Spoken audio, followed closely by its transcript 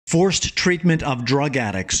Forced treatment of drug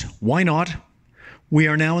addicts. Why not? We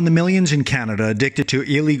are now in the millions in Canada addicted to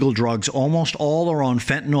illegal drugs. Almost all are on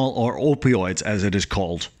fentanyl or opioids, as it is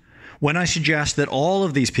called. When I suggest that all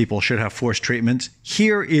of these people should have forced treatments,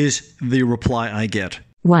 here is the reply I get.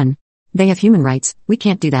 1. They have human rights. We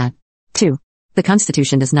can't do that. 2. The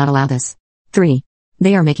Constitution does not allow this. 3.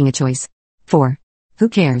 They are making a choice. 4. Who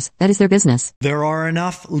cares? That is their business. There are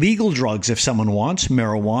enough legal drugs if someone wants.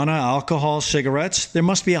 Marijuana, alcohol, cigarettes. There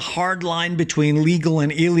must be a hard line between legal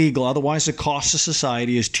and illegal. Otherwise, the cost to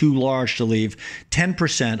society is too large to leave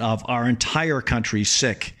 10% of our entire country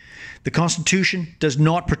sick. The Constitution does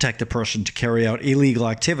not protect a person to carry out illegal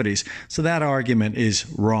activities, so that argument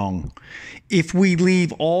is wrong. If we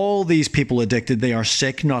leave all these people addicted, they are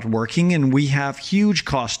sick, not working, and we have huge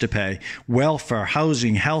costs to pay. Welfare,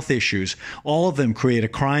 housing, health issues. All of them create a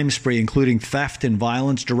crime spree, including theft and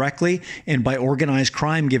violence directly and by organized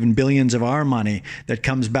crime, given billions of our money that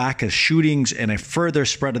comes back as shootings and a further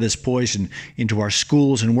spread of this poison into our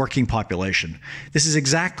schools and working population. This is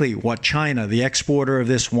exactly what China, the exporter of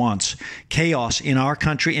this, wants. Chaos in our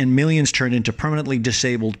country and millions turned into permanently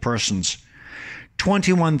disabled persons.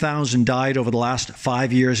 21,000 died over the last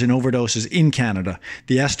 5 years in overdoses in Canada.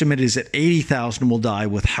 The estimate is that 80,000 will die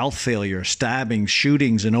with health failure, stabbings,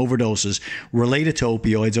 shootings, and overdoses related to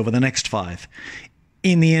opioids over the next 5.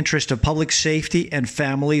 In the interest of public safety and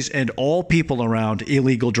families and all people around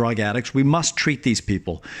illegal drug addicts, we must treat these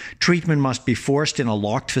people. Treatment must be forced in a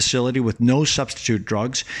locked facility with no substitute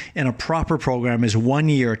drugs, and a proper program is 1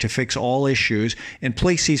 year to fix all issues and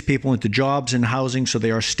place these people into jobs and housing so they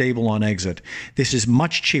are stable on exit. This is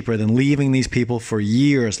much cheaper than leaving these people for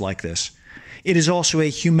years like this. It is also a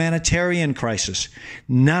humanitarian crisis.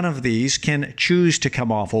 None of these can choose to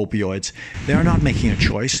come off opioids. They are not making a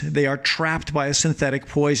choice. They are trapped by a synthetic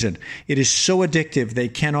poison. It is so addictive they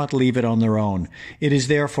cannot leave it on their own. It is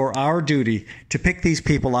therefore our duty to pick these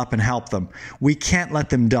people up and help them. We can't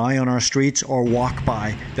let them die on our streets or walk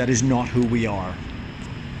by. That is not who we are.